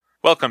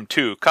Welcome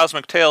to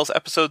Cosmic Tales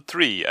Episode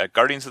 3, a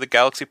Guardians of the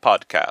Galaxy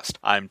podcast.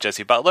 I'm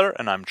Jesse Butler,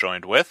 and I'm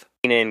joined with...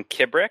 Keenan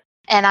Kibrick.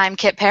 And I'm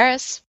Kit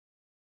Paris.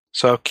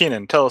 So,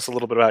 Keenan, tell us a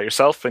little bit about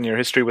yourself and your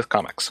history with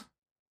comics.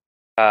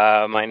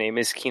 My name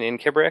is Keenan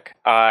Kibrick.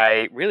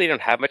 I really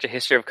don't have much of a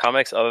history of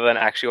comics other than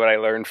actually what I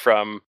learned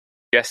from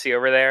Jesse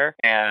over there.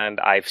 And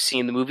I've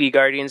seen the movie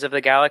Guardians of the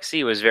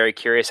Galaxy, was very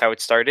curious how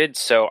it started,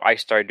 so I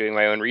started doing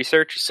my own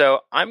research. So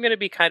I'm going to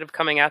be kind of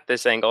coming at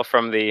this angle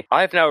from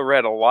I've now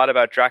read a lot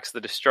about Drax the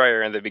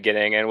Destroyer in the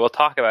beginning, and we'll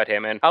talk about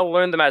him, and I'll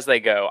learn them as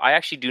they go. I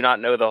actually do not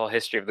know the whole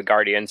history of the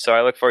Guardians, so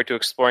I look forward to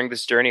exploring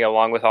this journey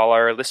along with all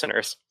our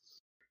listeners.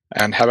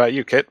 And how about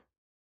you, Kit?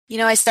 You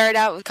know, I started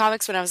out with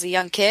comics when I was a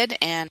young kid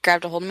and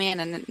grabbed a hold of me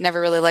and I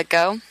never really let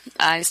go.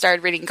 I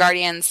started reading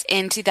Guardians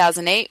in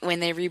 2008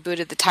 when they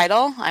rebooted the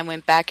title. I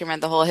went back and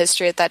read the whole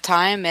history at that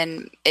time,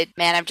 and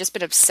I've just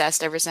been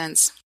obsessed ever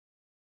since.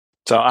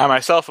 So I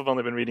myself have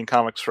only been reading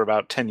comics for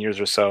about 10 years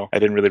or so. I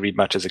didn't really read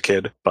much as a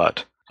kid,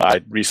 but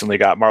I recently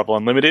got Marvel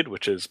Unlimited,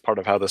 which is part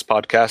of how this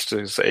podcast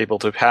is able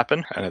to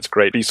happen, and it's a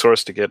great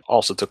resource to get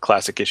all sorts of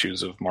classic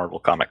issues of Marvel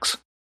comics.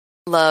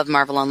 Love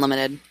Marvel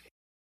Unlimited.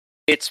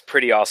 It's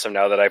pretty awesome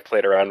now that I've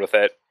played around with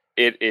it.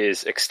 It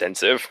is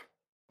extensive.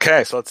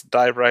 Okay, so let's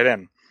dive right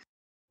in.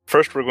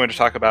 First, we're going to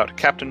talk about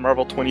Captain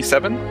Marvel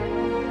 27.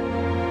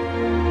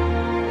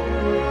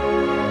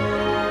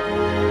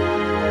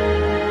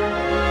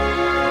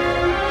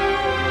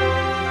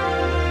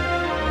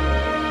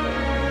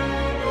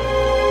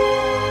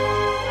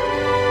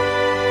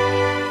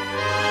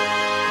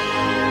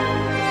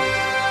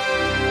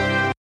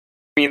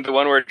 I mean, the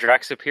one where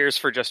Drax appears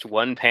for just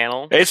one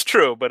panel? It's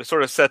true, but it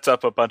sort of sets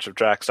up a bunch of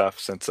Drax stuff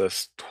since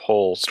this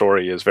whole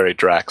story is very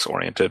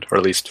Drax-oriented, or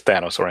at least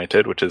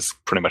Thanos-oriented, which is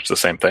pretty much the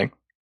same thing.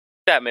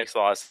 That makes a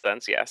lot of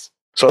sense, yes.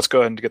 So let's go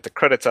ahead and get the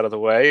credits out of the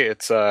way.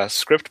 It's a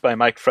script by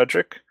Mike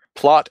Frederick,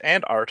 plot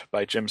and art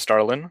by Jim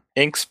Starlin,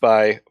 inks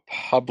by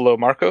Pablo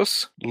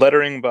Marcos,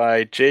 lettering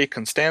by Jay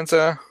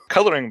Constanza,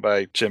 coloring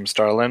by Jim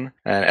Starlin,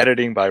 and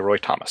editing by Roy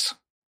Thomas.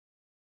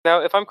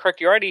 Now, if I'm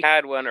correct, you already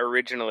had one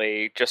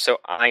originally, just so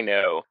I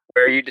know,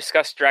 where you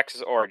discussed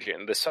Drax's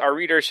origin. Our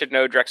readers should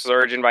know Drax's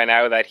origin by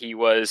now, that he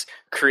was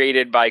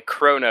created by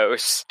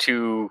Kronos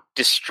to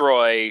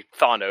destroy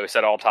Thanos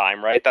at all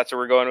time, right? That's where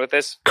we're going with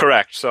this?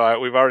 Correct. So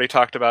we've already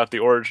talked about the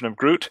origin of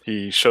Groot.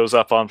 He shows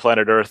up on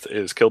planet Earth,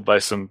 is killed by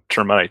some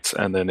termites,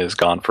 and then is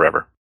gone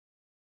forever.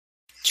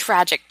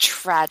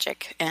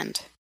 Tragic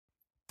end.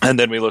 And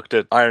then we looked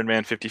at Iron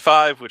Man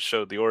 55, which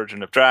showed the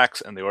origin of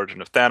Drax and the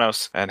origin of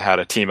Thanos, and how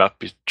to team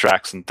up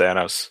Drax and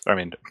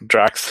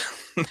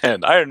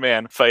Iron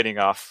Man fighting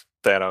off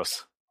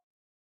Thanos.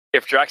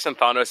 If Drax and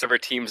Thanos ever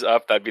teams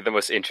up, that'd be the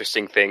most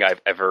interesting thing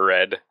I've ever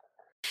read.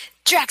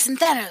 Drax and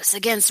Thanos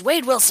against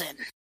Wade Wilson.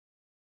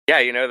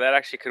 Yeah, that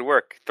actually could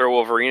work. Throw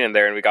Wolverine in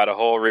there and we got a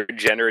whole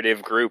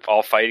regenerative group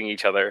all fighting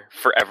each other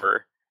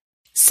forever.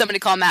 Somebody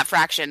call Matt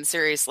Fraction,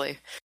 seriously.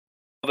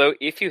 Although,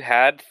 if you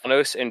had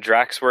Thanos and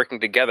Drax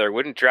working together,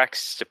 wouldn't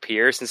Drax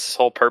disappear since his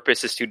whole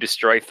purpose is to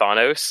destroy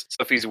Thanos? So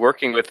if he's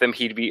working with them,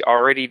 he'd be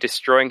already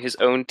destroying his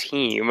own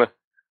team.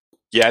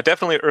 Yeah,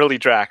 definitely early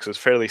Drax is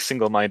fairly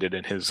single-minded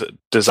in his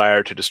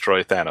desire to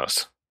destroy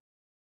Thanos.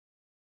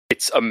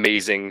 It's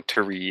amazing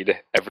to read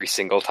every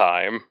single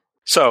time.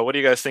 So, what do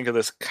you guys think of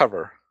this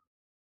cover?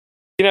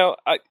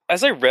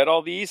 As I read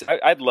all these,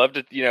 I'd love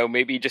to,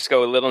 maybe just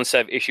go a little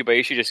instead of issue by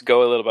issue, just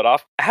go a little bit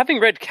off. Having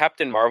read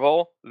Captain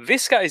Marvel,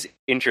 this guy's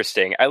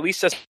interesting, at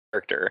least as a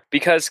character,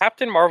 because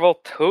Captain Marvel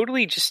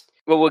totally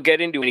we'll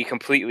get into when he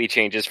completely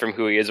changes from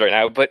who he is right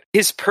now, but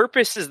his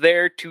purpose is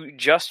there to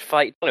just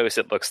fight Thanos,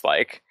 it looks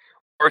like.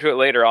 More to it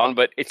later on,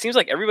 but it seems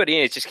like everybody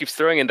in it just keeps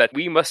throwing in that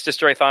we must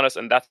destroy Thanos,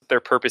 and that's what their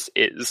purpose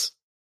is.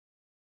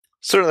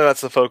 Certainly that's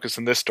the focus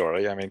in this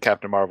story. I mean,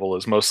 Captain Marvel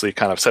has mostly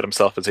kind of set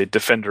himself as a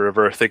defender of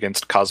Earth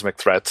against cosmic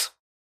threats.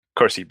 Of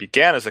course, he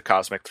began as a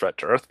cosmic threat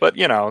to Earth, but,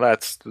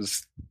 that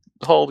was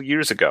whole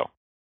years ago.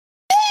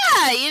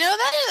 Yeah,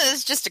 that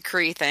is just a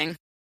Kree thing.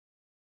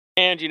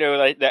 And,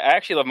 I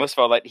actually love most of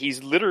all that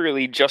he's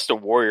literally just a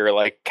warrior.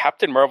 Like,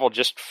 Captain Marvel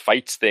just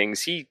fights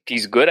things.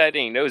 He's good at it,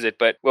 and he knows it,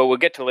 but, we'll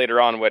get to later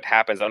on what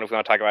happens. I don't know if we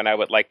want to talk about it now,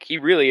 but, he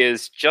really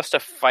is just a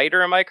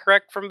fighter, am I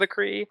correct, from the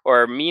Kree?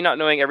 Or me not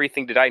knowing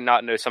everything, did I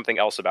not know something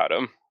else about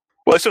him?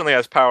 Well, he certainly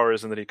has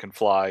powers in that he can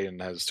fly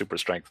and has super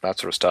strength, that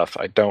sort of stuff.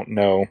 I don't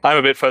know. I'm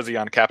a bit fuzzy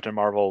on Captain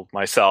Marvel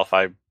myself.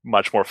 I'm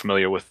much more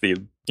familiar with the,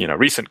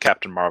 recent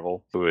Captain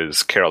Marvel, who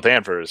is Carol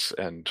Danvers,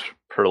 and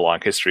her long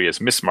history as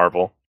Miss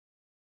Marvel.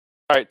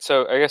 Alright,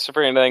 so I guess if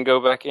we're going to then go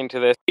back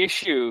into this.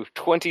 Issue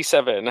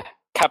 27,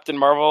 Captain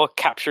Marvel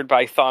captured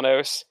by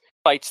Thanos,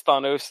 fights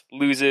Thanos,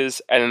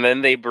 loses, and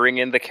then they bring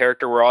in the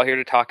character we're all here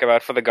to talk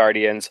about for the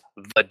Guardians,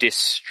 the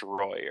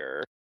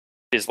Destroyer.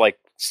 Is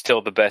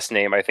still the best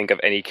name, I think, of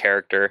any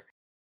character,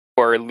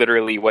 or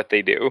literally what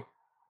they do.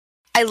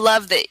 I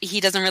love that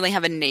he doesn't really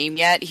have a name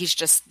yet, he's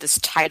just this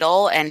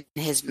title and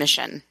his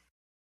mission.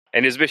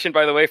 And his mission,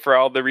 by the way, for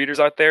all the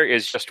readers out there,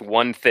 is just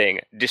one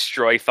thing: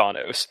 destroy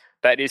Thanos.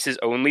 That is his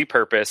only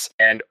purpose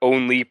and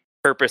only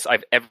purpose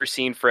I've ever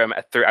seen from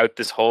throughout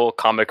this whole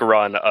comic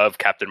run of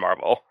Captain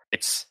Marvel.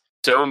 It's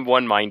so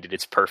one-minded,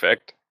 it's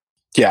perfect.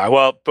 Yeah,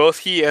 well, both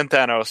he and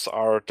Thanos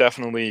are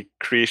definitely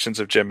creations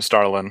of Jim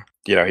Starlin.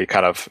 He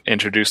kind of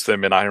introduced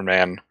them in Iron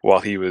Man while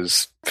he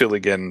was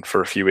filling in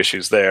for a few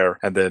issues there,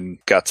 and then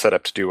got set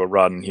up to do a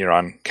run here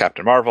on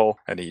Captain Marvel,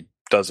 and he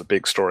does a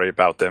big story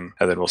about them,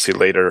 and then we'll see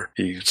later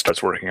he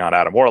starts working on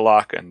Adam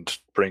Warlock and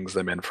brings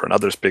them in for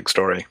another big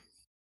story.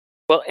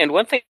 Well, and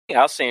one thing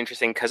I'll say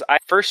interesting, because I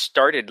first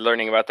started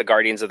learning about the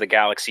Guardians of the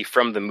Galaxy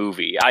from the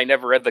movie. I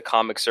never read the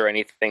comics or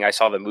anything. I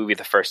saw the movie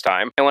the first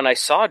time. And when I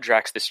saw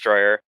Drax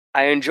Destroyer,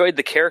 I enjoyed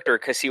the character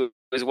because he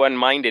was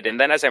one-minded. And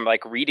then as I'm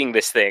reading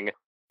this thing,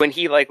 when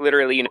he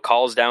literally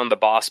calls down the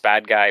boss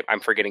bad guy,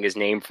 I'm forgetting his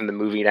name from the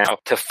movie now,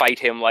 to fight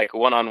him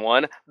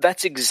one-on-one,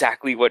 that's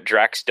exactly what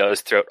Drax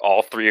does throughout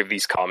all three of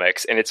these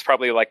comics. And it's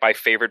probably my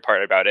favorite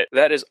part about it.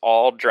 That is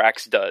all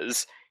Drax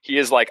does. He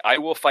is I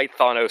will fight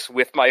Thanos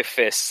with my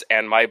fists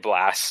and my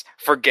blasts.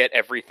 Forget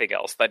everything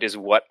else. That is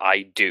what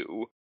I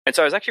do. And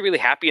so I was actually really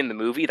happy in the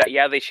movie that,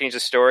 they changed the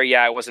story.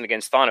 Yeah, it wasn't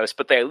against Thanos,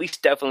 but they at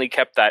least definitely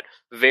kept that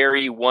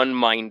very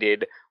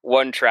one-minded,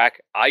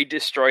 one-track, I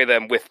destroy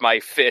them with my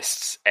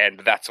fists, and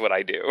that's what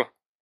I do.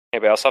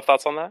 Anybody else have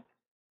thoughts on that?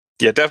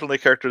 Yeah, definitely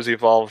characters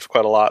evolved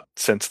quite a lot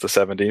since the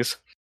 70s.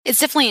 It's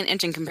definitely an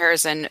interesting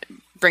comparison,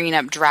 bringing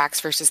up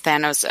Drax versus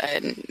Thanos,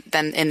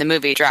 than in the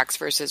movie Drax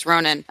versus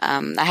Ronan.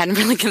 I hadn't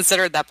really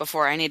considered that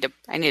before. I need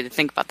to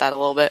think about that a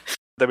little bit.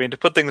 I mean, to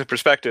put things in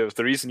perspective,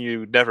 the reason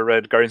you never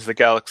read Guardians of the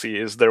Galaxy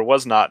is there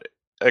was not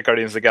a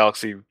Guardians of the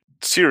Galaxy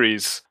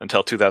series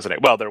until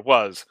 2008. Well, there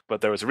was,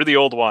 but there was a really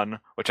old one,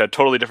 which had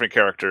totally different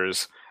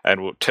characters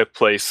and took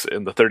place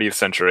in the 30th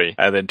century.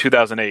 And then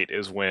 2008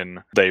 is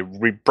when they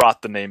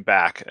brought the name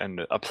back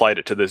and applied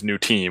it to this new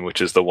team,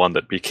 which is the one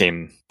that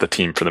became the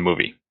team for the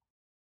movie.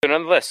 But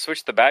nonetheless,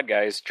 switch the bad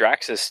guys.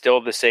 Drax is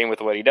still the same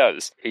with what he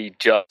does. He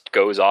just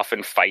goes off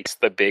and fights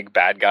the big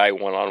bad guy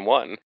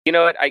one-on-one. You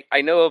know what? I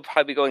know I'll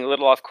probably be going a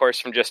little off course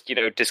from just,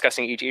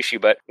 discussing each issue,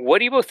 but what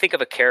do you both think of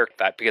a character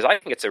that? Because I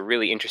think it's a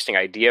really interesting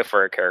idea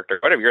for a character.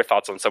 What are your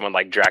thoughts on someone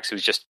like Drax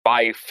who's just,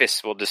 my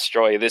fists will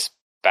destroy this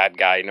bad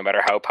guy no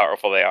matter how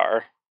powerful they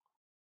are?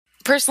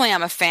 Personally,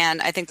 I'm a fan.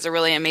 I think it's a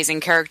really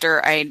amazing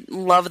character. I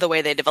love the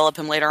way they develop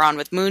him later on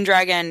with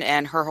Moondragon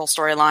and her whole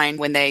storyline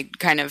when they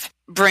kind of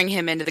bring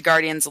him into the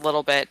Guardians a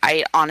little bit.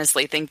 I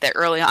honestly think that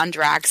early on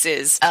Drax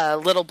is a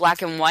little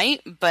black and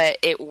white, but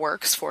it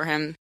works for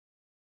him.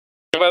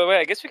 By the way,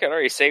 I guess we can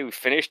already say we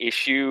finished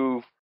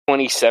issue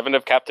 27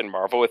 of Captain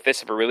Marvel with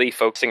this if we're really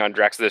focusing on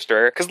Drax the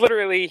Destroyer, because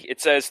literally it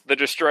says the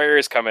Destroyer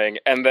is coming,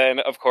 and then,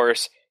 of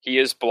course, he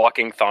is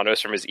blocking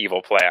Thanos from his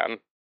evil plan.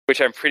 Which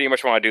I pretty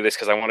much want to do this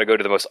because I want to go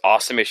to the most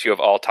awesome issue of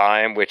all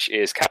time, which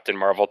is Captain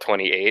Marvel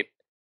 28.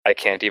 I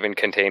can't even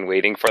contain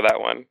waiting for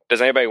that one.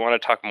 Does anybody want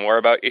to talk more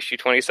about issue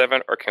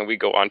 27, or can we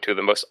go on to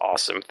the most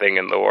awesome thing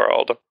in the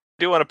world? I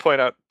do want to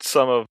point out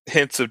some of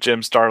hints of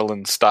Jim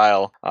Starlin's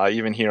style,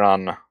 even here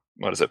on,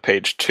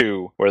 page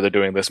 2, where they're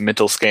doing this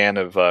mental scan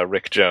of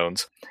Rick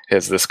Jones. He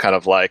has this kind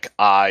of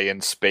eye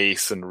in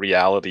space and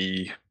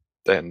reality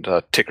and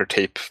ticker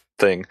tape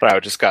thing. But I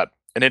just got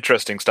an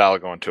interesting style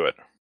going to it.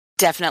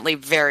 Definitely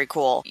very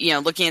cool.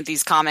 Looking at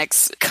these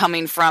comics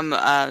coming from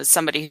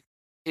somebody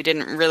who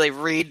didn't really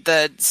read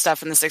the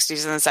stuff in the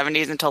 60s and the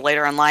 70s until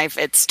later in life,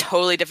 it's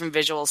totally different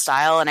visual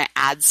style, and it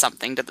adds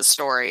something to the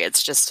story.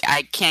 It's just,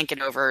 I can't get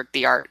over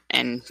the art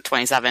in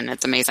 27.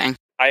 It's amazing.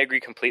 I agree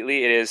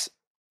completely. It is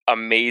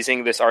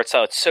amazing, this art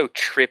style. It's so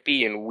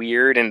trippy and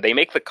weird, and they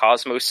make the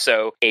cosmos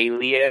so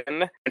alien.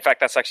 In fact,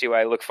 that's actually what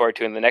I look forward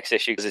to in the next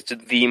issue, because it's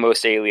the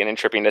most alien in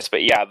trippiness.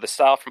 But yeah, the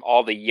style from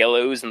all the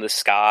yellows in the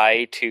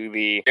sky to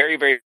the very,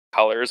 very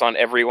colors on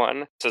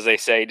everyone. So as they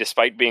say,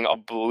 despite being all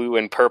blue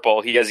and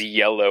purple, he has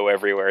yellow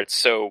everywhere. It's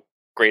so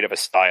great of a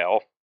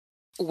style.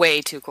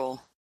 Way too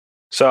cool.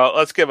 So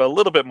let's give a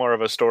little bit more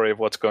of a story of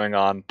what's going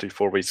on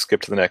before we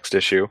skip to the next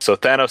issue. So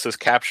Thanos has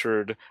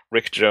captured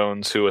Rick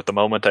Jones, who at the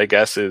moment, I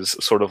guess, is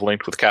sort of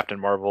linked with Captain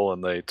Marvel,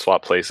 and they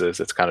swap places.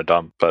 It's kind of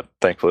dumb, but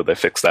thankfully they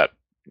fixed that.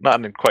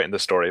 Not quite in the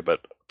story,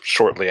 but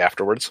shortly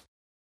afterwards.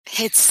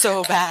 It's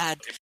so bad.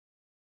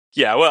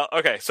 Yeah, well,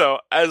 okay, so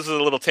as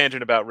a little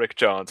tangent about Rick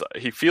Jones,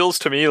 he feels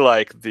to me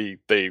like they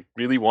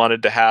really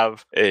wanted to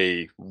have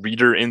a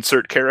reader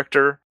insert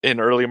character in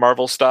early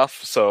Marvel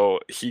stuff, so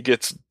he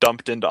gets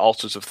dumped into all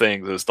sorts of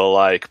things as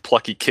the,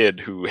 plucky kid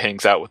who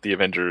hangs out with the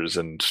Avengers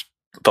and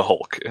the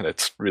Hulk, and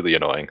it's really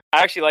annoying.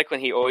 I actually like when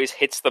he always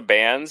hits the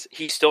bands,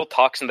 he still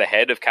talks in the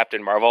head of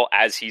Captain Marvel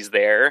as he's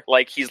there.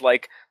 He's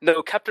like,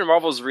 no, Captain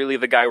Marvel's really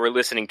the guy we're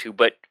listening to,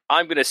 but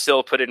I'm gonna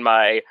still put in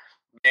my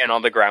man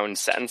on the ground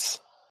sense.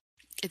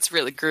 It's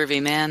really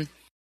groovy, man.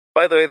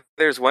 By the way,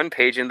 there's one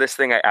page in this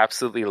thing I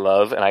absolutely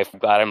love, and I'm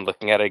glad I'm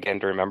looking at it again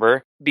to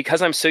remember.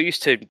 Because I'm so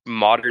used to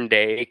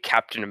modern-day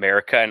Captain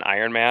America and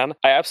Iron Man,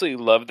 I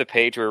absolutely love the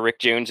page where Rick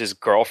Jones'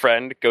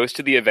 girlfriend goes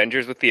to the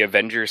Avengers with the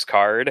Avengers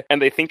card,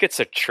 and they think it's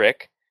a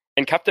trick.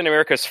 And Captain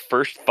America's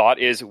first thought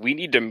is, we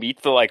need to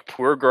meet the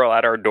poor girl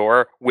at our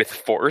door with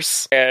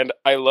force. And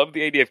I love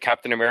the idea of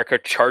Captain America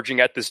charging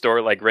at this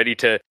door, ready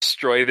to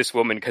destroy this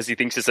woman because he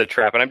thinks it's a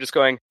trap. And I'm just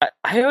going,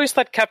 I always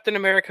thought Captain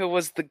America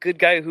was the good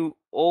guy who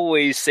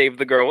always saved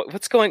the girl.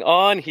 What's going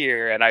on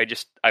here? And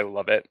I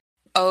love it.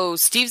 Oh,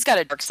 Steve's got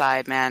a dark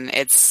side, man.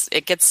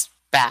 It gets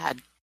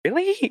bad.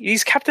 Really?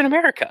 He's Captain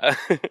America.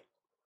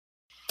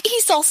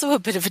 He's also a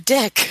bit of a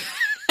dick.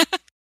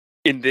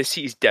 In this,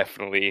 he's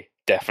definitely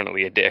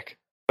a dick.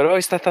 But I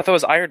always thought that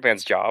was Iron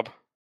Man's job.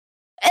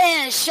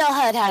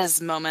 Shellhead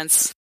has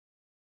moments.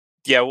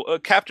 Yeah,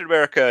 Captain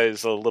America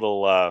is a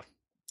little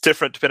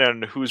different depending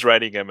on who's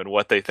writing him and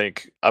what they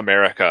think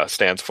America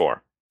stands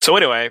for. So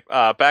anyway,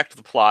 back to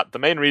the plot. The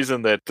main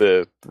reason that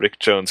the Rick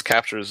Jones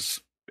capture is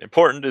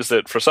important is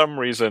that for some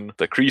reason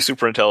the Kree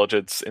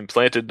superintelligence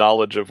implanted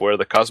knowledge of where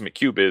the cosmic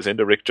cube is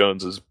into Rick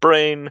Jones's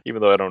brain,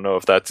 even though I don't know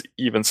if that's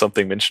even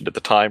something mentioned at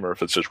the time or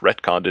if it's just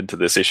retconned into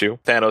this issue.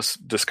 Thanos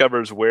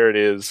discovers where it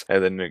is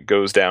and then it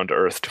goes down to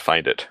Earth to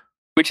find it.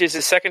 Which is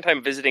his second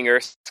time visiting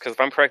Earth, because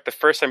if I'm correct, the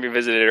first time he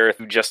visited Earth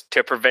just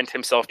to prevent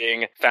himself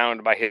being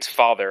found by his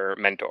father,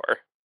 Mentor.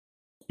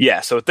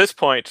 Yeah, so at this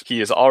point, he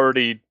has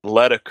already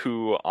led a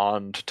coup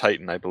on to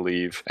Titan, I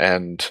believe,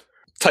 and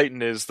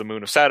Titan is the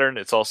moon of Saturn.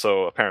 It's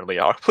also apparently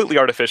completely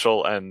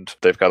artificial, and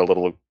they've got a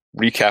little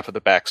recap of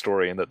the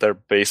backstory, and that they're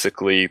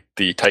basically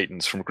the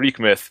Titans from Greek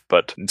myth,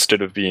 but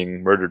instead of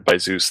being murdered by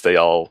Zeus, they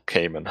all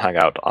came and hung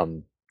out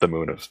on the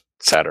moon of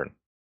Saturn.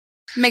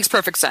 Makes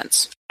perfect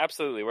sense.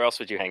 Absolutely. Where else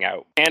would you hang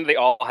out? And they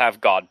all have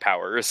god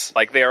powers.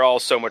 They are all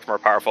so much more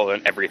powerful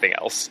than everything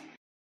else.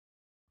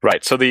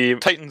 Right, so the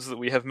Titans that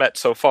we have met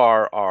so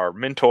far are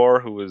Mentor,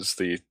 who is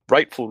the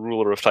rightful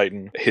ruler of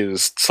Titan,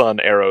 his son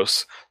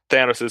Eros.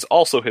 Thanos is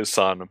also his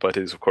son, but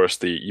is, of course,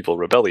 the evil,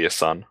 rebellious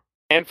son.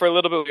 And for a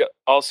little bit, we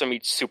also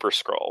meet Super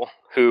Skrull,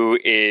 who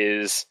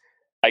is,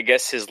 I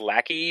guess, his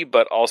lackey,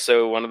 but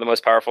also one of the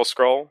most powerful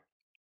Skrull.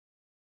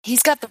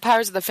 He's got the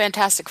powers of the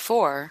Fantastic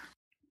Four.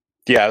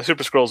 Yeah, the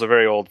Super Skrull is a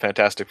very old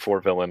Fantastic Four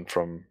villain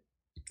from,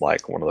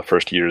 one of the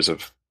first years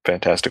of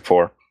Fantastic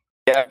Four.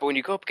 Yeah, but when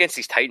you go up against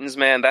these Titans,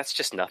 man, that's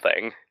just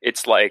nothing.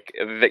 It's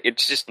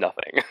just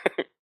nothing.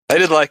 I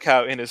did like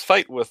how in his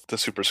fight with the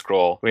Super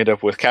Skrull, we end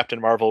up with Captain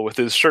Marvel with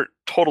his shirt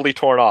totally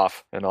torn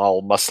off and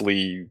all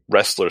muscly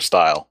wrestler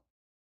style.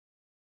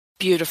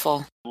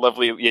 Beautiful.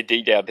 Lovely.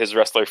 Yeah, his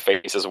wrestler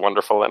face is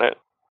wonderful in it.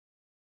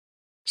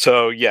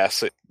 So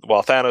yes,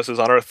 while Thanos is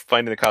on Earth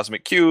finding the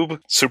cosmic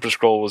cube, Super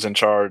Skrull was in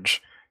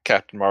charge.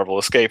 Captain Marvel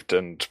escaped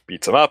and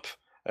beats him up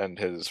and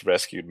his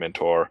rescued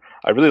Mentor.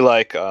 I really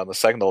like on the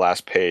second to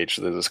last page,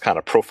 there's this kind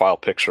of profile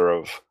picture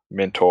of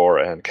Mentor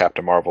and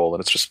Captain Marvel,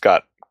 and it's just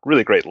got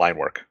really great line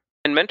work.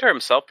 And Mentor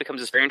himself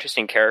becomes this very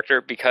interesting character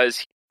because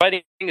he's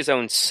fighting his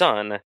own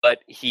son, but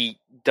he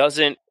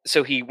doesn't.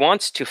 So he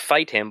wants to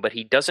fight him, but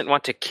he doesn't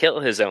want to kill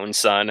his own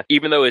son,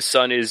 even though his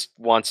son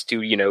wants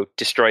to,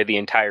 destroy the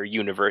entire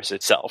universe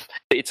itself.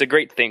 It's a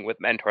great thing with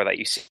Mentor that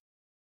you see.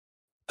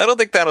 I don't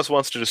think Thanos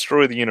wants to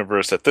destroy the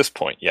universe at this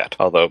point yet,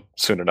 although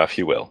soon enough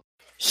he will.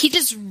 He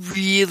just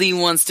really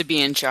wants to be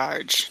in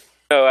charge.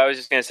 Oh, I was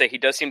just going to say, he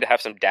does seem to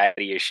have some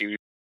daddy issues.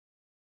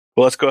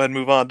 Well, let's go ahead and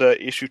move on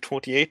to issue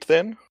 28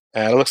 then.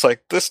 And it looks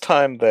like this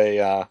time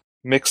they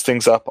mixed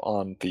things up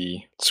on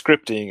the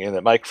scripting in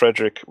that Mike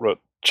Frederick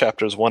wrote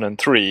chapters 1 and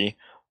 3,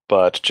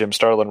 but Jim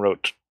Starlin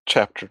wrote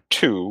chapter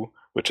 2,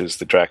 which is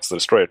the Drax the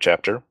Destroyer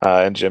chapter.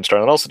 And Jim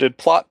Starlin also did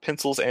plot,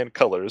 pencils, and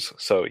colors,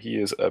 so he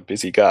is a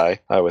busy guy,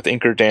 with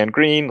inker Dan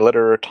Green,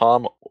 letterer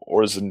Tom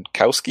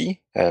Orzinkowski,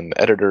 and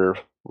editor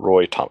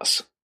Roy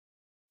Thomas.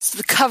 So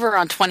the cover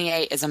on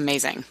 28 is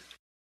amazing.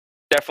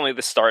 Definitely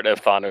the start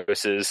of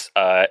Thanos'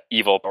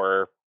 evil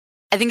power.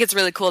 I think it's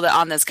really cool that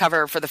on this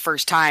cover, for the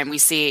first time, we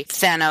see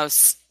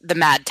Thanos, the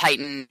Mad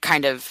Titan,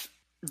 kind of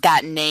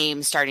that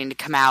name starting to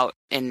come out,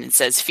 and it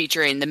says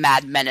featuring the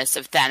Mad Menace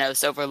of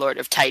Thanos, Overlord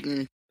of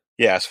Titan.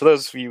 Yes, for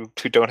those of you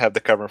who don't have the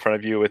cover in front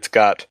of you, it's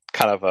got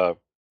kind of a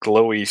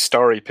glowy,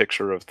 starry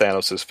picture of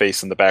Thanos'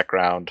 face in the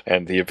background,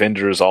 and the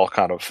Avengers all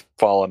kind of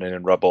fallen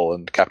in rubble,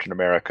 and Captain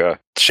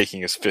America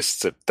shaking his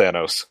fists at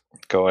Thanos,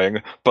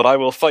 going, "But I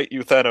will fight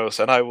you,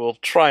 Thanos, and I will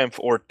triumph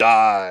or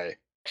die."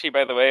 Actually,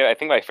 by the way, I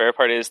think my favorite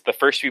part is the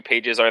first few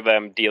pages are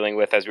them dealing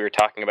with, as we were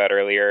talking about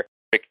earlier,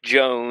 Rick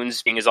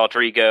Jones being his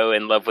alter ego,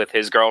 in love with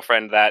his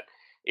girlfriend that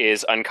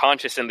is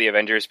unconscious in the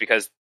Avengers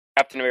because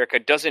Captain America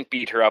doesn't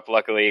beat her up,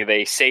 luckily.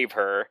 They save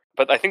her.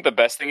 But I think the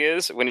best thing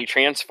is, when he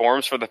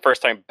transforms for the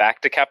first time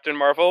back to Captain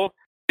Marvel,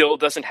 still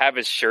doesn't have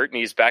his shirt, and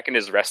he's back in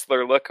his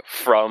wrestler look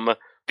from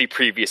the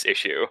previous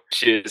issue,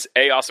 which is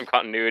A, awesome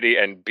continuity,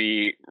 and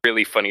B,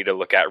 really funny to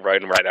look at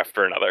right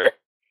after another.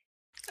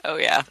 Oh,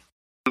 yeah.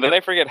 And then I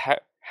forget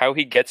how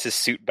he gets his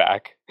suit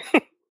back.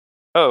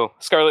 Oh,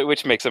 Scarlet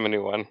Witch makes him a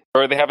new one.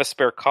 Or they have a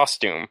spare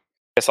costume. I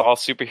guess all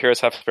superheroes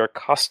have spare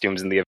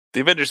costumes in the...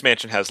 The Avengers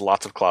Mansion has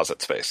lots of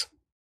closet space.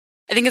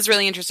 I think it's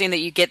really interesting that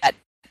you get that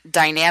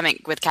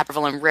dynamic with Captain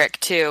Marvel and Rick,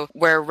 too,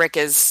 where Rick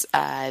is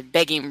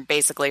begging,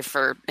 basically,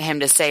 for him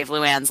to save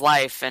Luann's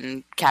life,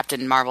 and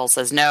Captain Marvel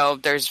says, no,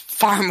 there's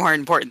far more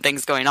important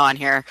things going on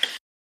here.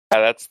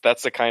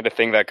 That's the kind of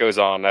thing that goes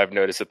on, I've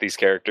noticed with these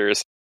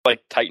characters.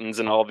 Like Titans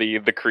and all the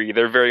Kree,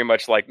 they're very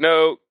much like,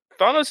 no,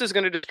 Thanos is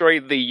going to destroy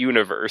the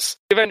universe.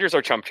 The Avengers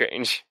are chump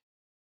change.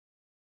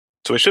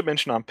 So we should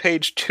mention on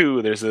page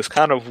 2, there's this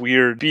kind of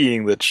weird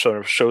being that sort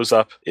of shows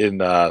up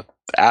in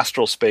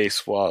astral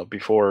space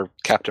before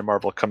Captain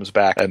Marvel comes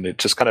back, and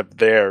it's just kind of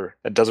there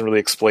and doesn't really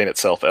explain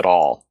itself at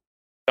all.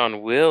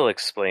 John will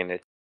explain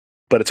it.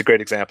 But it's a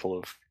great example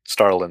of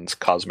Starlin's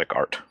cosmic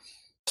art.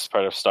 This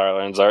part of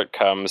Starlin's art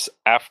comes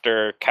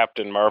after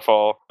Captain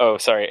Marvel. Oh,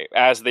 sorry.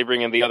 As they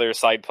bring in the other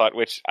side plot,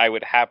 which I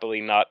would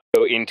happily not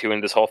go into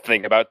in this whole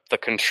thing about the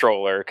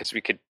controller, because we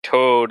could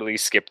totally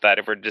skip that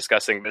if we're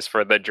discussing this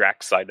for the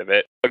Drax side of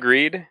it.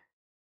 Agreed?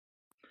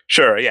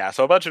 Sure, yeah.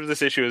 So a bunch of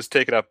this issue is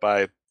taken up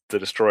by the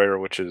Destroyer,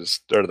 or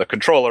the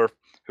Controller,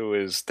 who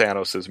is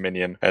Thanos'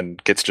 minion,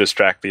 and gets to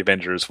distract the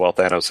Avengers while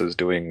Thanos is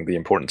doing the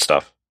important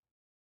stuff.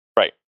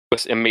 Right.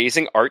 Most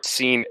amazing art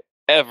scene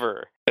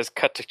ever has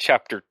cut to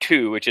chapter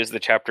 2, which is the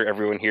chapter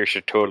everyone here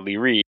should totally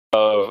read,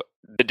 of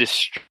the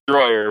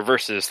Destroyer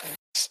versus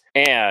Thanos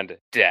and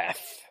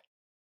Death.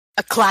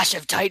 A clash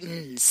of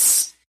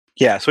titans.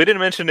 Yeah, so we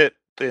didn't mention it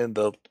in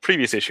the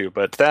previous issue,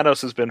 but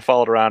Thanos has been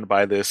followed around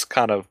by this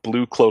kind of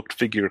blue-cloaked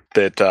figure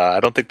that I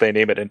don't think they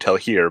name it until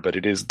here, but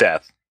it is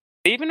Death.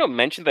 They even don't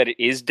mention that it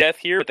is Death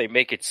here, but they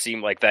make it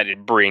seem like that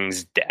it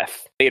brings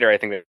death. Later, I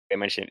think that they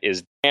mention it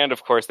is. And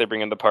of course, they bring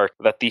in the part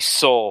that the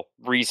sole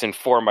reason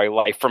for my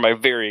life, for my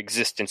very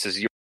existence, is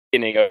your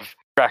beginning of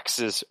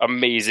Drax's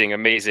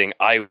amazing,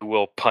 I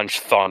will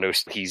punch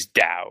Thanos, he's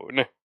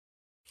down.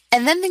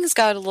 And then things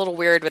got a little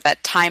weird with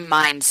that time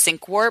mind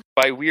sync warp.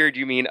 By weird,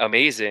 you mean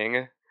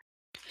amazing.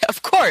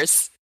 Of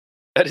course.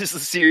 That is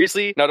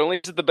seriously, not only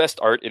is it the best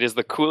art, it is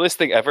the coolest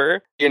thing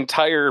ever. The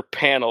entire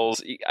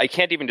panels, I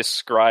can't even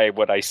describe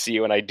what I see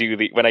when I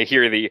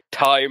hear the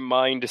time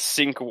mind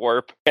sync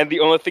warp. And the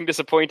only thing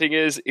disappointing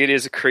is it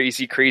is a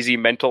crazy, crazy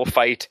mental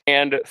fight.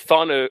 And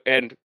Thanos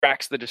and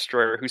Drax the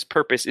Destroyer, whose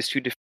purpose is to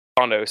defeat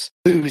Thanos,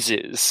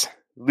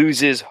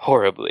 loses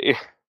horribly.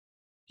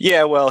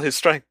 Yeah, well, his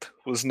strength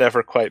was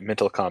never quite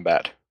mental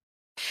combat.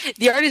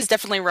 The art is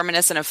definitely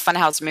reminiscent of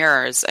Funhouse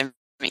Mirrors. I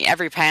mean,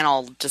 every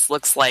panel just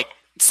looks like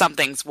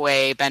something's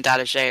way bent out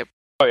of shape.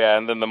 Oh yeah,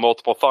 and then the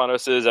multiple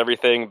Thanoses,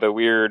 everything, the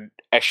weird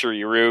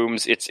Eschery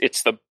rooms.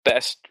 It's the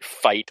best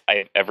fight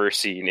I've ever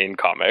seen in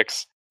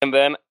comics. And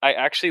then I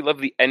actually love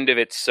the end of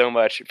it so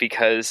much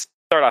because,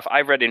 start off,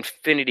 I've read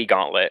Infinity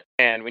Gauntlet,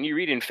 and when you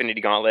read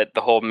Infinity Gauntlet,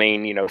 the whole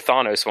main,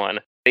 Thanos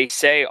one, they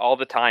say all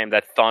the time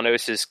that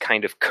Thanos'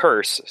 kind of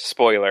curse,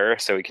 spoiler,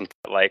 so we can,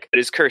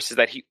 his curse is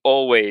that he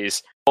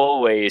always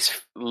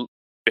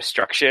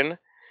destruction.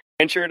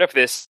 And sure enough,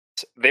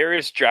 there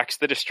is Drax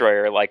the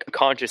Destroyer,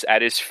 unconscious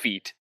at his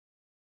feet.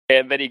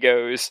 And then he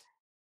goes,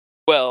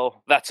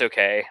 well, that's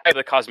okay. I have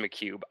the Cosmic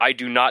Cube. I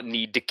do not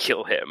need to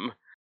kill him.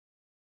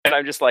 And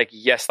I'm just like,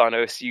 yes,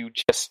 Thanos,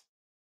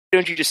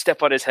 don't you just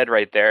step on his head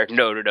right there?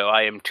 No,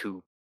 I am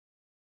too.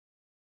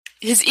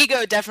 His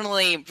ego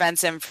definitely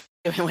prevents him from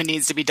doing what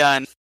needs to be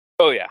done.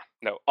 Oh yeah,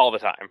 no, all the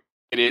time.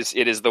 It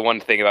is the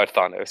one thing about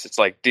Thanos. It's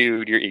like,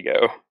 dude, your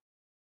ego.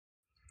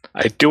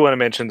 I do want to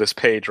mention this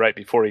page right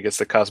before he gets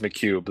the Cosmic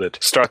Cube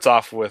that starts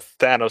off with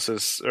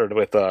Drax's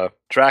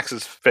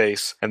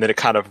face, and then it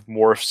kind of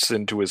morphs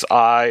into his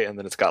eye, and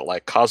then it's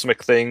got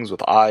cosmic things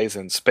with eyes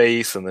in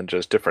space, and then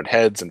just different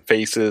heads and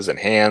faces and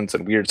hands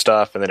and weird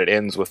stuff, and then it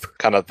ends with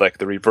kind of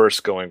the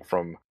reverse going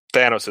from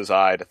Thanos'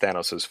 eye to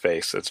Thanos'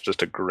 face. It's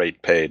just a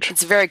great page.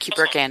 It's very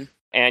Kubrickian.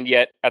 And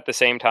yet, at the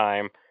same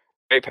time,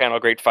 great panel,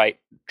 great fight.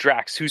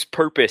 Drax, whose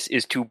purpose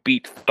is to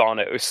beat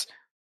Thanos,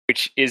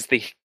 which is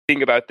the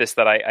thing about this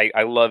that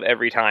I love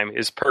every time.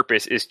 His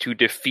purpose is to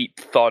defeat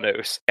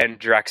Thanos, and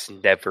Drax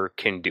never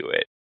can do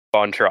it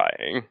on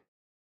trying.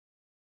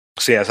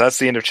 So yeah, so that's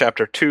the end of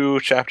Chapter 2.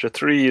 Chapter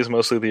 3 is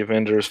mostly the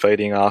Avengers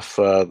fighting off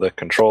the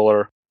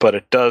Controller, but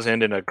it does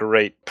end in a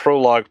great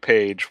prologue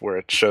page where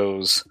it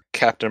shows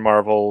Captain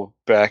Marvel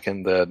back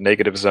in the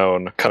negative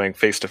zone, coming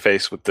face to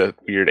face with the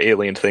weird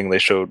alien thing they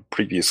showed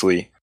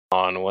previously.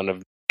 On one of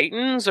the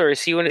Titans, or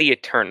is he one of the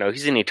Eternal? No,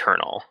 he's an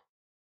Eternal.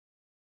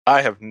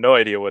 I have no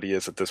idea what he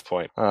is at this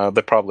point.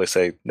 They probably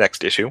say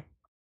next issue.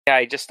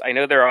 Yeah, I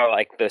know there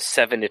are the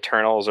 7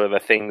 Eternals, or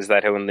the things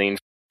that only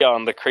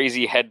on the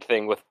crazy head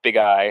thing with Big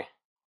Eye.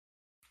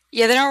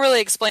 Yeah, they don't really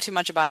explain too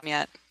much about him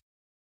yet.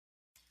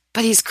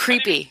 But he's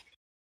creepy.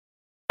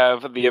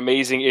 Have the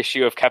amazing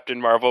issue of Captain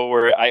Marvel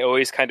where I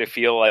always kind of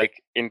feel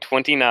like in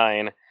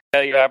 29,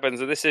 tell you what happens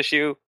in this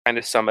issue, kind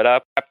of sum it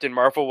up. Captain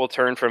Marvel will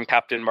turn from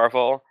Captain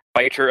Marvel,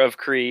 fighter of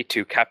Kree,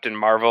 to Captain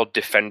Marvel,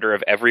 defender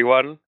of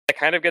everyone. I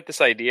kind of get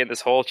this idea in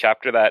this whole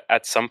chapter that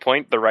at some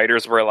point the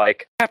writers were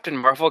like, Captain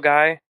Marvel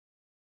guy,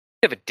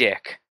 bit of a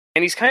dick.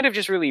 And he's kind of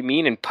just really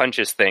mean and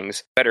punches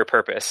things. Better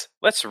purpose.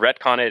 Let's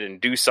retcon it and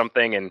do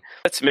something, and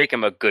let's make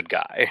him a good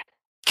guy.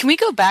 Can we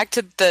go back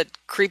to the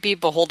creepy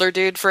Beholder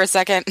dude for a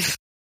second?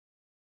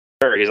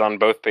 Sure, he's on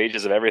both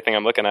pages of everything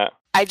I'm looking at.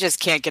 I just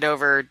can't get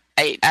over.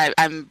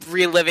 I'm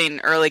reliving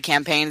early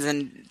campaigns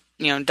and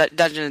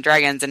Dungeons and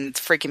Dragons, and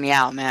it's freaking me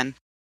out, man.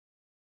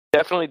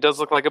 Definitely does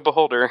look like a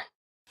Beholder.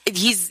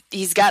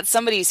 He's got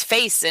somebody's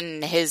face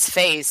in his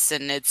face,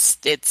 and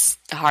it's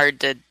hard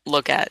to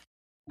look at.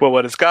 Well,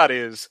 what it's got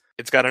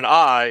an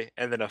eye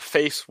and then a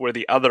face where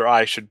the other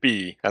eye should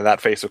be, and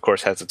that face, of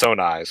course, has its own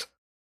eyes.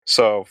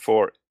 So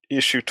for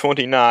issue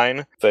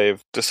 29,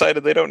 they've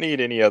decided they don't need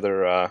any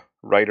other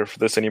writer for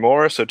this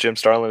anymore, so Jim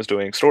Starlin is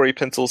doing story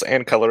pencils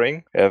and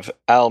coloring. We have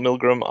Al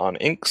Milgram on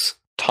inks,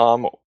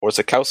 Tom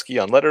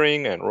Orzechowski on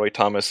lettering, and Roy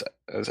Thomas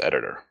as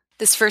editor.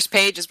 This first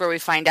page is where we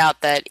find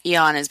out that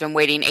Eon has been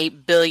waiting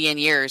 8 billion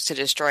years to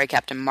destroy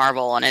Captain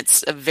Marvel, and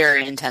it's a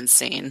very intense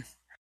scene.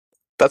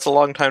 That's a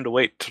long time to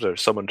wait for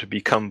someone to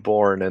become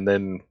born and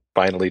then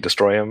finally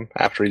destroy him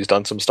after he's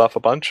done some stuff a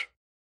bunch.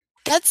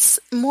 That's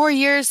more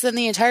years than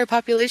the entire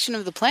population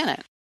of the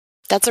planet.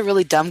 That's a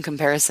really dumb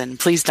comparison.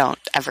 Please don't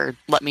ever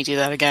let me do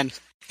that again.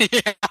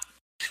 Yeah.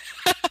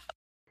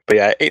 But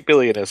yeah, 8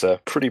 billion is a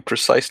pretty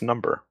precise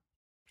number.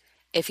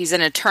 If he's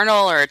an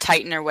Eternal or a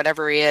Titan or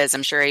whatever he is,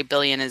 I'm sure 8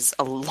 billion is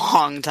a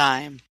long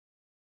time.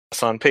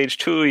 So on page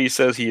 2, he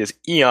says he is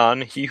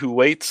Eon, he who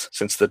waits.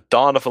 Since the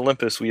dawn of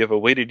Olympus, we have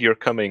awaited your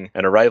coming,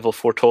 an arrival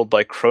foretold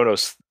by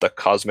Kronos, the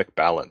cosmic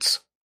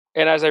balance.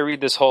 And as I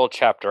read this whole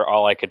chapter,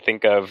 all I could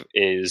think of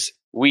is,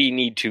 we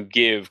need to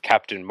give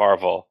Captain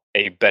Marvel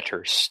a better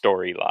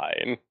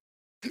storyline.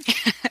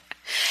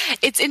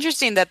 It's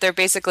interesting that they're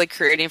basically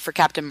creating for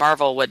Captain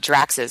Marvel what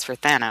Drax is for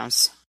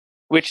Thanos.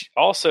 Which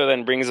also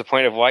then brings the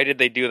point of, why did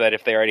they do that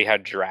if they already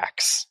had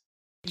Drax?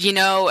 You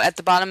know, at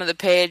the bottom of the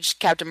page,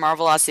 Captain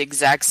Marvel asks the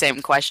exact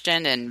same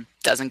question and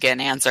doesn't get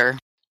an answer.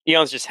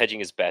 Eon's just hedging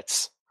his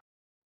bets.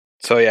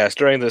 So yes,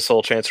 during this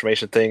whole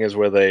transformation thing is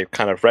where they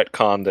kind of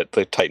retcon that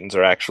the Titans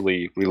are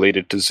actually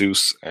related to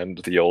Zeus and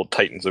the old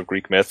Titans of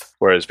Greek myth.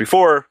 Whereas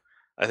before,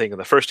 I think in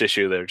the first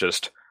issue,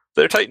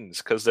 they're Titans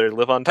because they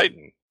live on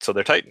Titan, so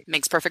they're Titans.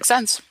 Makes perfect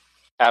sense.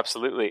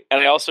 Absolutely.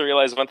 And I also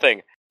realized one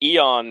thing.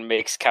 Eon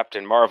makes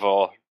Captain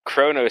Marvel,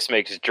 Kronos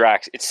makes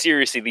Drax. It's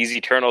seriously, these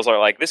Eternals are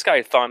like, this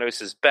guy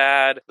Thanos is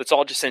bad, let's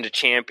all just send a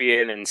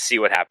champion and see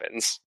what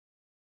happens.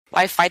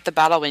 Why fight the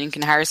battle when you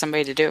can hire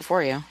somebody to do it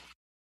for you?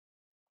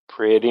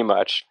 Pretty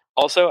much.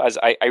 Also, as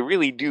I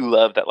really do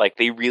love that, like,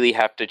 they really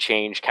have to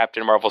change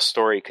Captain Marvel's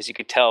story, because you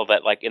could tell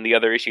that, like, in the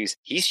other issues,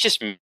 he's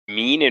just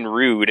mean and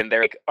rude, and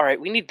they're like, all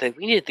right, we need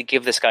to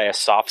give this guy a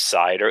soft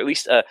side, or at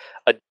least a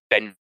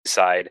bend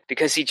side,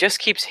 because he just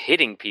keeps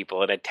hitting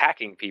people and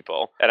attacking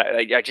people. And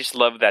I just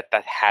love that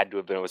had to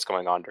have been what's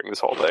going on during this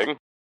whole thing.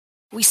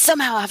 We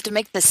somehow have to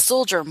make this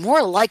soldier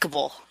more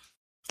likable.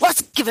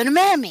 Let's give him an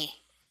enemy.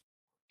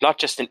 Not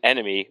just an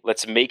enemy,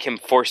 let's make him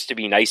forced to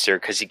be nicer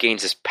because he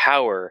gains his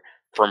power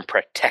from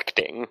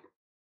protecting.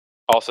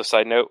 Also,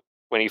 side note,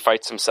 when he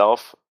fights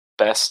himself,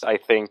 best, I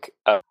think,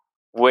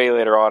 way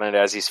later on, and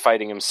as he's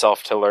fighting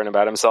himself to learn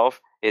about himself,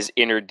 his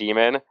inner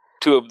demon,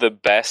 two of the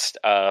best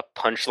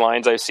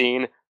punchlines I've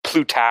seen,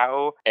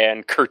 Pluto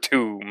and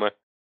Khartoum.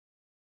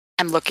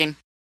 I'm looking.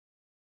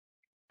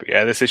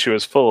 Yeah, this issue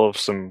is full of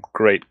some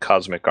great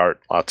cosmic art.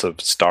 Lots of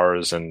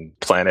stars and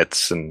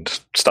planets and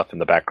stuff in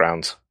the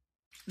backgrounds.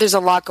 There's a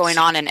lot going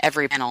on in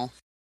every panel.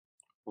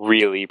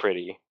 Really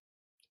pretty.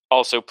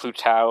 Also,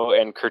 Pluto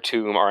and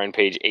Khartoum are on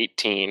page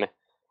 18,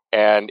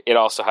 and it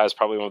also has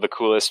probably one of the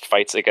coolest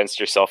fights against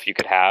yourself you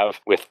could have,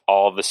 with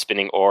all the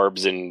spinning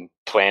orbs and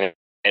planet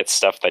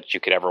stuff that you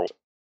could ever.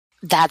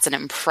 That's an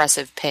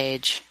impressive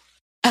page.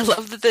 I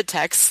love that the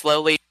text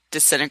slowly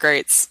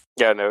disintegrates.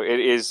 Yeah, no, it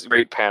is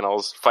great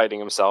panels fighting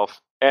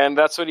himself. And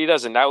that's what he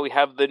does. And now we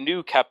have the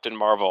new Captain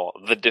Marvel,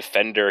 the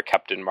Defender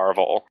Captain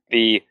Marvel,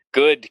 the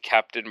good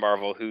Captain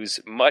Marvel, who's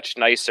much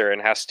nicer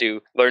and has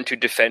to learn to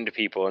defend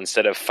people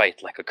instead of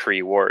fight like a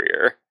Kree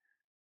warrior.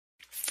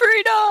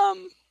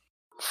 Freedom!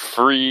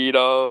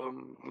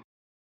 Freedom!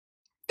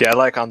 Yeah, I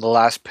like on the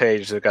last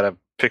page, they've got a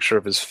picture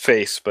of his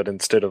face, but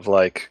instead of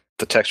like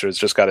the texture, it's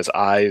just got his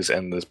eyes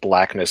and this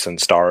blackness and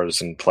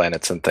stars and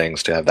planets and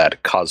things to have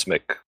that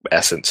cosmic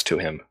essence to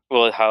him.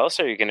 Well, how else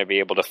are you going to be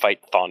able to fight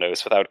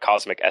Thanos without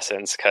cosmic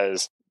essence?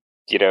 Because,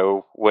 you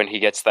know, when he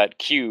gets that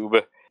cube,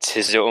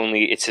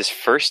 it's his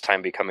first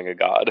time becoming a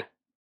god.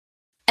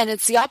 And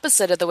it's the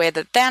opposite of the way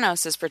that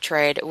Thanos is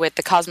portrayed, with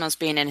the cosmos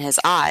being in his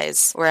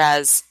eyes,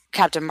 whereas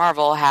Captain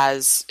Marvel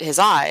has his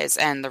eyes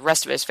and the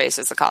rest of his face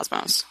is the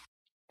cosmos.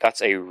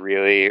 That's a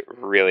really,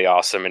 really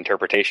awesome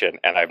interpretation,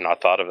 and I've not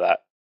thought of that.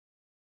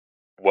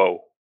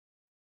 Whoa.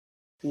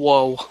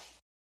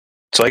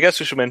 So I guess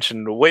we should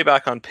mention, way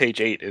back on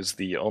page 8 is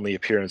the only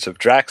appearance of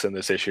Drax in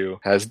this issue,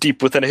 as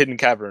deep within a hidden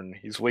cavern,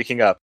 he's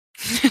waking up.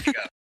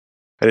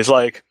 And he's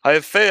like, I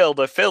failed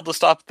to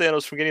stop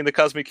Thanos from getting the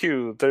Cosmic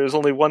Cube. There's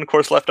only one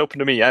course left open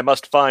to me. I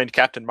must find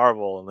Captain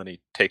Marvel. And then he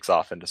takes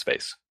off into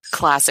space.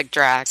 Classic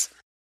Drax.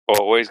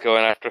 Always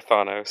going after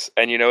Thanos.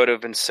 And you know, it would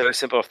have been so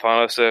simple if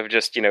Thanos would have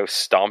just,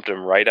 stomped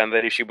him right on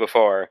that issue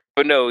before.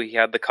 But no, he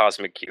had the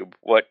Cosmic Cube.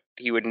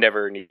 He would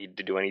never need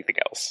to do anything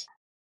else.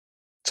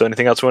 So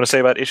anything else you want to say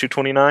about issue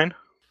 29?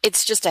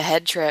 It's just a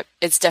head trip.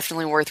 It's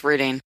definitely worth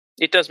reading.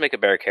 It does make a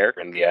better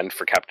character in the end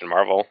for Captain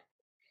Marvel.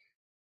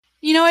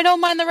 I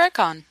don't mind the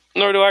retcon.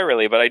 Nor do I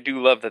really, but I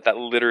do love that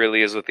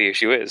literally is what the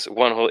issue is.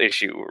 One whole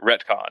issue,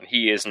 retcon.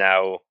 He is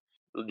now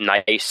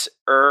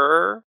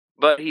nicer,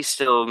 but he's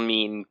still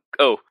mean.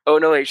 Oh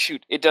no, wait,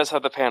 shoot. It does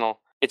have the panel.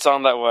 It's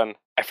on that one.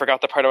 I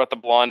forgot the part about the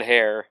blonde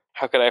hair.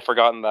 How could I have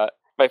forgotten that?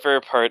 My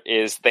favorite part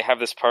is they have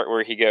this part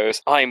where he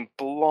goes, "I'm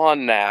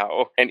blonde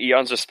now." And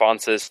Eon's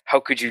response is, "How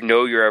could you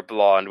know you're a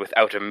blonde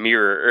without a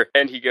mirror?"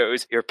 And he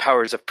goes, "Your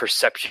powers of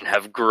perception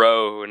have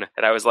grown."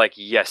 And I was like,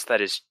 yes,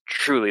 that is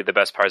truly the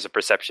best powers of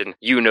perception.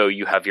 You know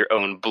you have your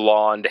own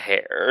blonde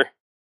hair.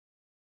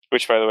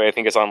 Which, by the way, I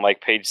think is on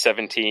like page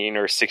 17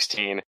 or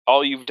 16.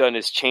 "All you've done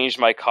is changed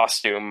my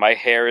costume. My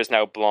hair is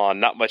now blonde.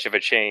 Not much of a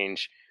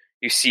change.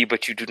 You see,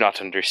 but you do not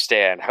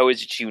understand. How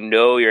is it you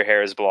know your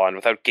hair is blonde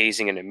without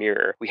gazing in a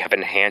mirror? We have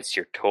enhanced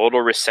your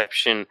total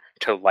reception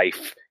to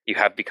life. You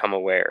have become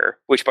aware."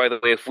 Which, by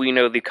the way, if we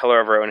know the color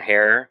of our own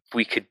hair,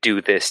 we could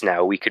do this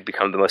now. We could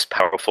become the most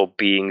powerful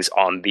beings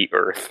on the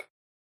earth.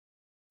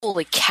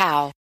 Holy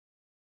cow.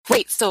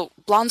 Wait, so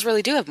blondes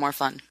really do have more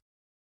fun?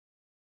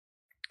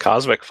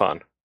 Cosmic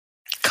fun.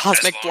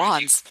 Cosmic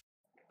blondes.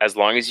 As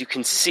long as you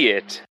can see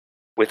it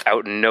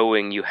without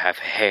knowing you have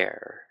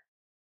hair.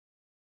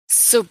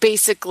 So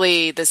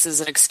basically, this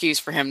is an excuse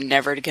for him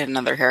never to get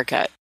another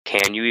haircut.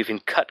 Can you even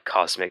cut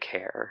cosmic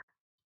hair?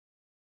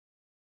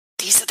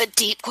 These are the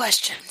deep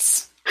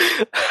questions.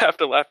 I have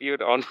to laugh you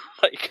on,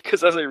 like,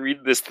 because as I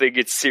read this thing,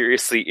 it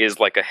seriously is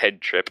like a head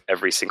trip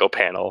every single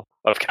panel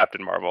of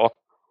Captain Marvel.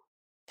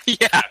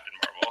 Yeah. Captain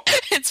Marvel.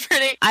 It's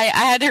pretty... I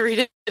had to read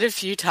it a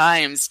few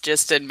times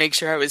just to make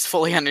sure I was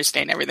fully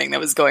understanding everything that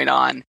was going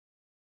on.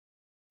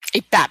 A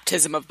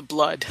baptism of the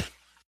blood.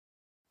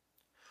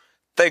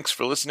 Thanks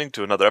for listening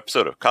to another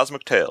episode of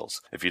Cosmic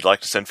Tales. If you'd like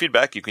to send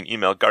feedback, you can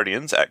email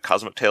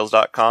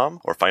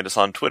guardians@cosmictales.com or find us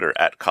on Twitter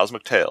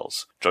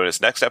 @CosmicTales. Join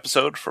us next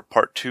episode for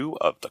part 2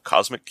 of the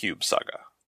Cosmic Cube Saga.